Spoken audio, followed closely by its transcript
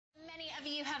of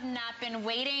you have not been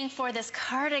waiting for this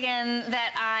cardigan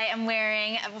that I am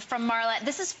wearing from Marla.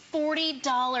 This is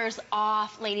 $40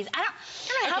 off, ladies. I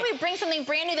don't know how we bring something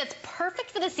brand new that's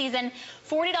perfect for the season.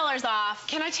 $40 off.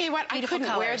 Can I tell you what? Beautiful I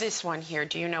couldn't colors. wear this one here.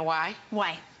 Do you know why?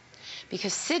 Why?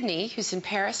 Because Sydney, who's in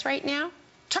Paris right now,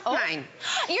 took mine.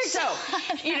 You're so,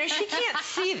 you know, she can't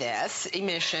see this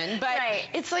emission, but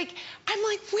it's like, I'm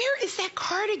like, where is that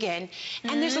cardigan?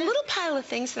 And there's a little pile of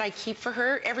things that I keep for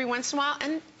her every once in a while,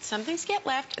 and some things get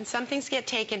left and some things get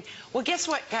taken. Well, guess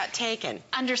what got taken?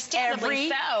 Understandably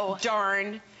so. Every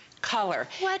darn color.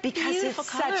 What because beautiful it's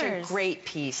colors. such a great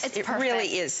piece. It's it perfect. really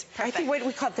is. Perfect. I think, what do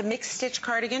we call it, the mixed stitch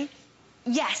cardigan?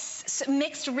 Yes, so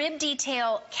mixed rib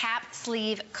detail cap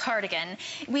sleeve cardigan.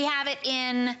 We have it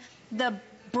in the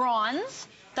bronze,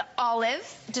 the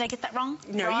olive. Did I get that wrong?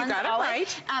 No, bronze, you got it olive,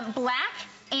 right. Black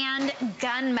and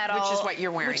gunmetal. Which is what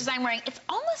you're wearing. Which is I'm wearing. It's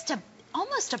almost a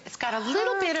it's got a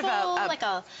little bit of a like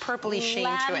a purpley sheen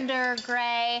to it. Lavender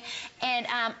gray. And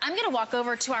I'm going to walk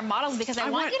over to our models because I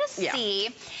want you to see.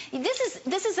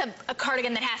 This is a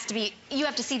cardigan that has to be, you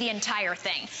have to see the entire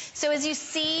thing. So as you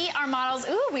see our models,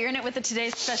 ooh, we're in it with the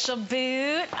Today's Special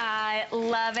boot. I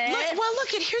love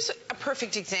it. Here's a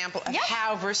perfect example of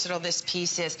how versatile this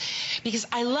piece is. Because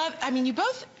I mean, you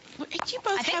both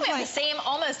I think we have the same,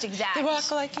 almost exact. They walk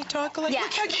alike, you talk alike. Yeah,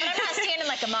 but I'm not standing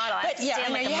like a model. I have to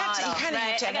stand like a model. You kind of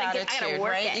have to have attitude,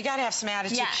 right? You got to have some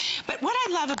attitude. Yeah. But what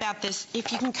I love about this,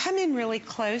 if you can come in really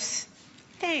close,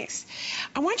 thanks.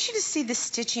 I want you to see the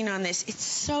stitching on this. It's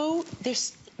so,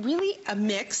 there's really a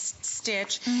mixed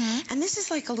stitch, and this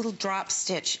is like a little drop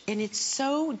stitch, and it's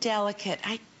so delicate.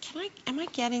 Am I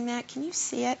getting that? Can you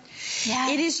see it?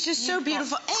 Yeah. It is just so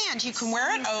beautiful, and you can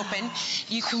wear it open,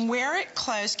 you can wear it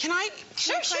closed. Can I?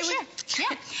 Sure. Can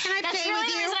I That's play really with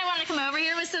the you? reason I wanted to come over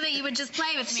here was so that you would just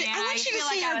play with me. I want you to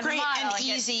see how great and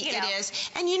easy it is.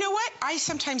 And you know what? I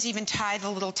sometimes even tie the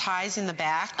little ties in the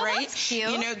back, right? That's cute.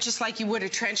 You know, just like you would a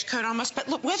trench coat almost. But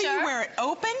look, whether you wear it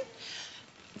open,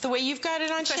 the way you've got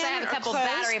it on, of course, I have a couple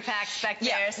battery packs back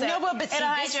there. So but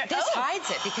see, this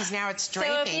hides it because now it's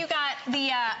draping. So if you got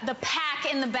the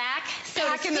pack in the back, then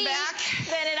it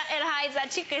hides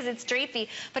that too because it's drapey.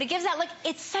 But it gives that look.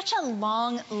 It's such a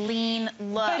long, lean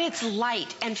look. But it's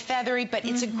light and feathery. But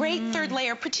it's a great third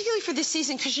layer, particularly for this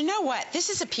season, because you know what? This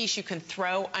is a piece you can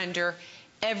throw under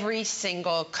every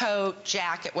single coat,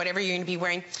 jacket, whatever you're going to be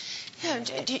wearing.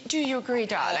 Do you agree,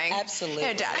 darling? Absolutely.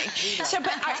 Yeah, darling. So,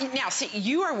 but now, see,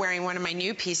 you are wearing one of my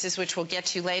new pieces, which we'll get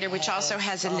to later, which also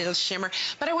has a little shimmer.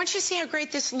 But I want you to see how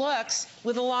great this looks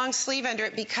with a long sleeve under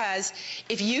it, because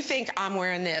if you think I'm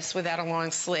wearing this without a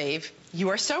long sleeve, you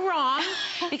are so wrong,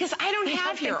 because I don't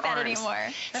have your arms anymore.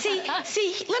 See,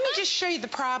 let me just show you the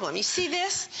problem. You see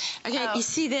this? Okay, you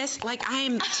see this? Like I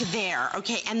am to there,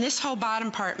 okay, and this whole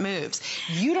bottom part moves.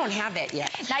 You don't have that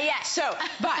yet. Not yet. So,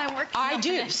 but I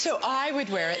do. So I would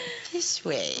wear it this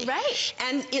way. Right.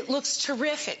 And it looks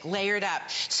terrific, layered up.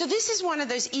 So this is one of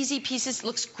those easy pieces.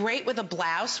 Looks great with a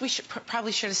blouse. We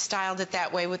probably should have styled it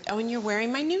that way. With and you're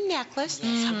wearing my new necklace.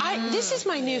 This is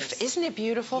my new. Isn't it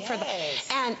beautiful?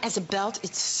 And as a belt,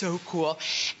 it's so cool.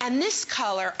 And this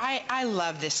color, I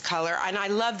love this color, and I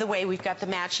love the way we've got the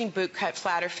matching boot cut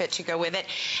flatter fit to go with it.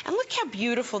 And look how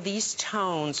beautiful these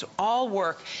tones all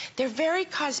work. They're very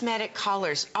cosmetic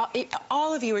colors.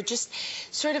 All of you are just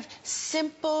sort of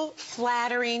simple,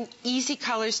 flattering, easy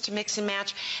colors to mix and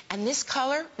match. And this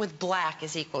color with black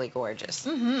is equally gorgeous.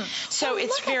 So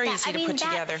it's very easy to put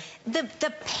together.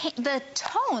 The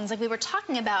tones, like we were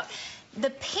talking about, the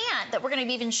pant that we're going to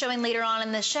be even showing later on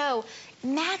in the show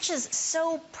matches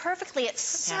so perfectly. It's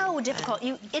so difficult.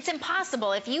 It's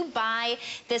impossible. If you buy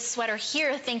this sweater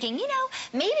here thinking, you know,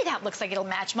 maybe that looks like it'll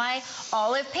match my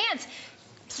olive pants,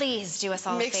 please do us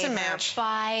all a favor. Mix and match.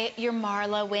 Buy your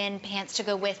MarlaWynne pants to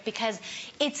go with, because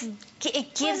it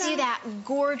gives you that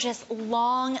gorgeous,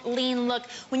 long, lean look.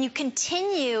 When you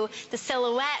continue the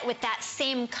silhouette with that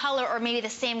same color or maybe the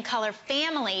same color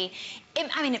family,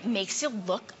 it makes you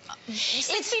look 6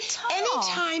 feet tall.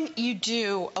 Anytime you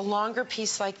do a longer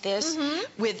piece like this,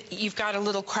 you've got a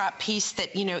little crop piece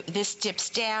that, you know, this dips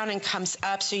down and comes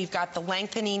up, so you've got the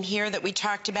lengthening here that we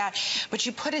talked about, but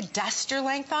you put a duster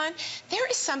length on, there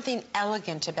is something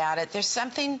elegant about it. There's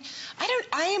something,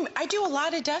 I do a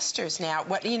lot of dusters now,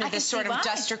 this sort of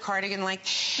duster cardigan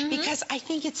length, because I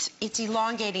think it's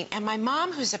elongating. And my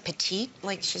mom, who's a petite,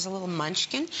 like she's a little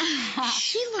munchkin,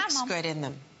 she looks good in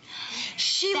them.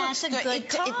 She That's looks a good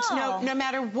call. It's no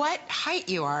matter what height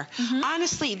you are,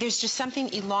 honestly, there's just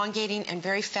something elongating and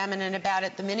very feminine about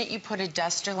it. The minute you put a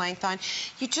duster length on,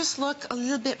 you just look a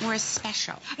little bit more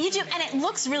special. You do, and it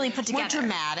looks really put together. More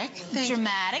dramatic.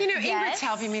 Dramatic, You know, yes. Ingrid's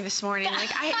helping me this morning. Like,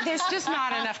 there's just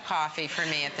not enough coffee for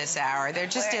me at this hour. There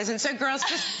just isn't. So, girls,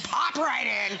 just pop right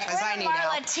in, because I need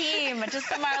help. Marla team, just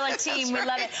the Marla team. We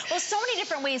love it. Well, so many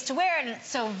different ways to wear it, and it's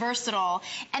so versatile.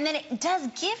 And then it does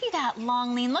give you that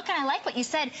long, lean look. And I like what you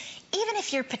said. Even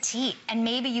if you're petite and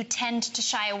maybe you tend to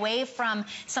shy away from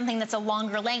something that's a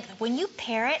longer length, when you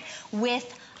pair it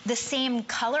with the same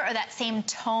color or that same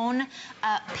tone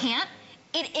pant,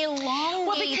 it elongates.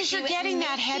 Well, because you're getting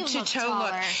that head-to-toe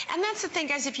look. And that's the thing,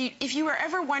 guys, if you were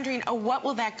ever wondering, oh, what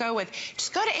will that go with,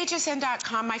 just go to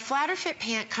hsn.com. My Flatter Fit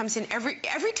pant comes in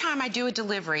every time I do a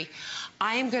delivery.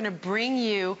 I am going to bring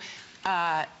you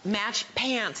match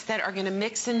pants that are going to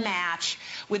mix and match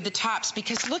with the tops,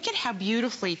 because look at how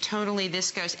beautifully tonally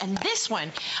this goes. And this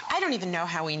one, I don't even know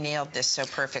how we nailed this so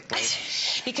perfectly,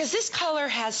 because this color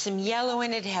has some yellow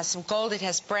in it, it has some gold, it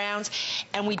has browns,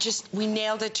 and we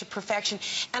nailed it to perfection.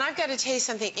 And I've got to tell you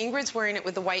something, Ingrid's wearing it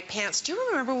with the white pants. Do you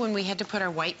remember when we had to put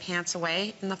our white pants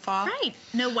away in the fall? Right.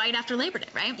 No white after Labor Day,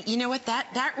 right? You know what?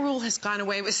 That rule has gone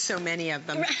away with so many of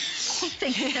them. I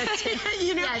think so too.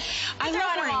 You know, yes. I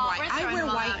love wearing white. I wear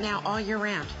white now all year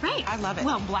round. Right. I love it.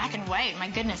 Well, black and white, my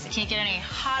goodness, it can't get any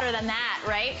hotter than that,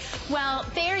 right? Well,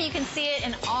 there you can see it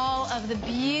in all of the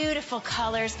beautiful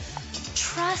colors.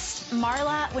 Trust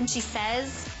Marla when she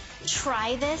says,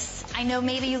 try this. I know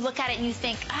maybe you look at it and you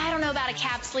think, I don't know about a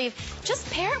cap sleeve. Just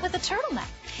pair it with a turtleneck.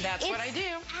 That's what I do.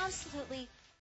 Absolutely